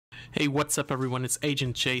Hey, what's up everyone, it's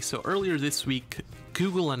Agent J. So earlier this week,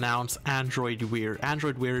 Google announced Android Wear.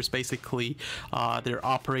 Android Wear is basically their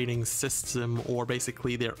operating system, or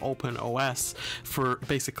basically their open OS for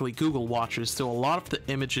basically Google Watches. So a lot of the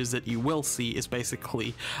images that you will see is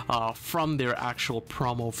basically from their actual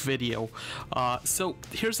promo video. So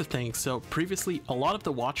here's the thing, so previously a lot of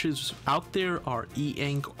the watches out there are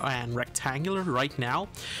e-ink and rectangular. Right now,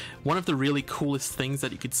 one of the really coolest things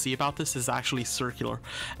that you could see about this is actually circular,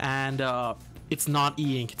 and it's not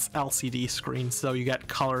e-ink, it's LCD screen, so you get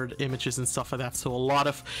colored images and stuff like that. So a lot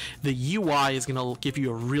of the UI is gonna give you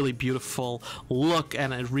a really beautiful look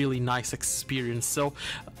and a really nice experience. So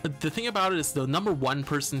the thing about it is, the number one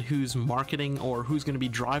person who's marketing or who's going to be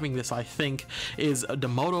driving this, I think, is the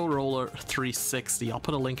Motorola 360. I'll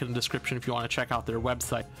put a link in the description if you want to check out their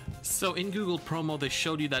website. So in Google Promo, they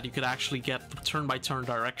showed you that you could actually get turn-by-turn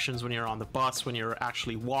directions when you're on the bus, when you're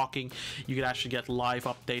actually walking. You could actually get live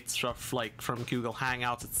updates, stuff like from Google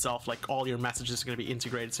Hangouts itself, like all your messages are going to be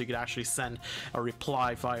integrated, so you could actually send a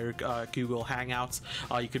reply via Google Hangouts.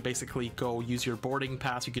 You could basically go use your boarding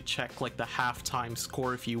pass. You could check like the halftime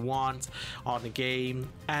score if you want on the game,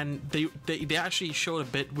 and they actually showed a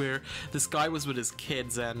bit where this guy was with his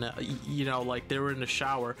kids, and you know, like they were in the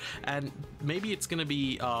shower, and maybe it's gonna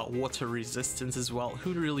be water resistance as well,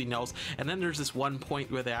 who really knows. And then there's this one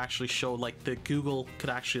point where they actually showed like the Google could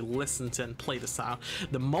actually listen to and play the sound.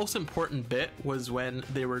 The most important bit was when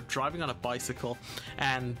they were driving on a bicycle,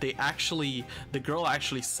 and the girl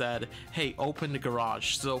actually said, hey, open the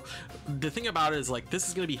garage. So the thing about it is, like, this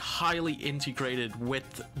is going to be highly integrated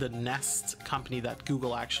with the Nest company that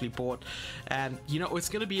Google actually bought, and you know, it's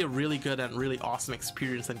going to be a really good and really awesome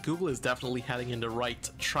experience, and Google is definitely heading in the right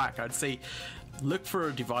track. I'd say look for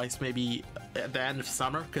a device maybe at the end of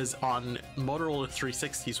summer, because on Motorola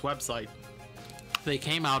 360's website they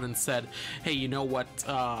came out and said, hey, you know what,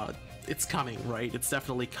 it's coming, right? It's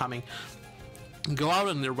definitely coming. Go out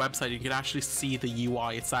on their website, you can actually see the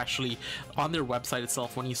UI. It's actually on their website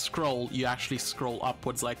itself. When you scroll, you actually scroll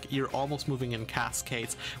upwards, like you're almost moving in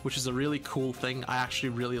cascades, which is a really cool thing. I actually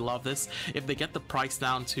really love this. If they get the price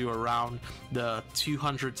down to around the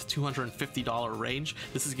 $200 to $250 range,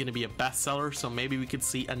 this is going to be a bestseller. So maybe we could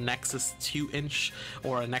see a Nexus 2-inch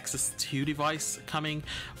or a Nexus 2 device coming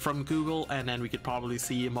from Google, and then we could probably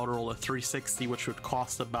see a Motorola 360, which would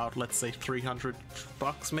cost about, let's say, $300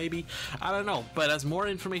 maybe. I don't know. But as more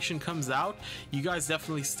information comes out, you guys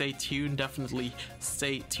definitely stay tuned. Definitely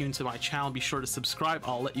stay tuned to my channel. Be sure to subscribe.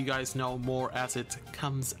 I'll let you guys know more as it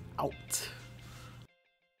comes out.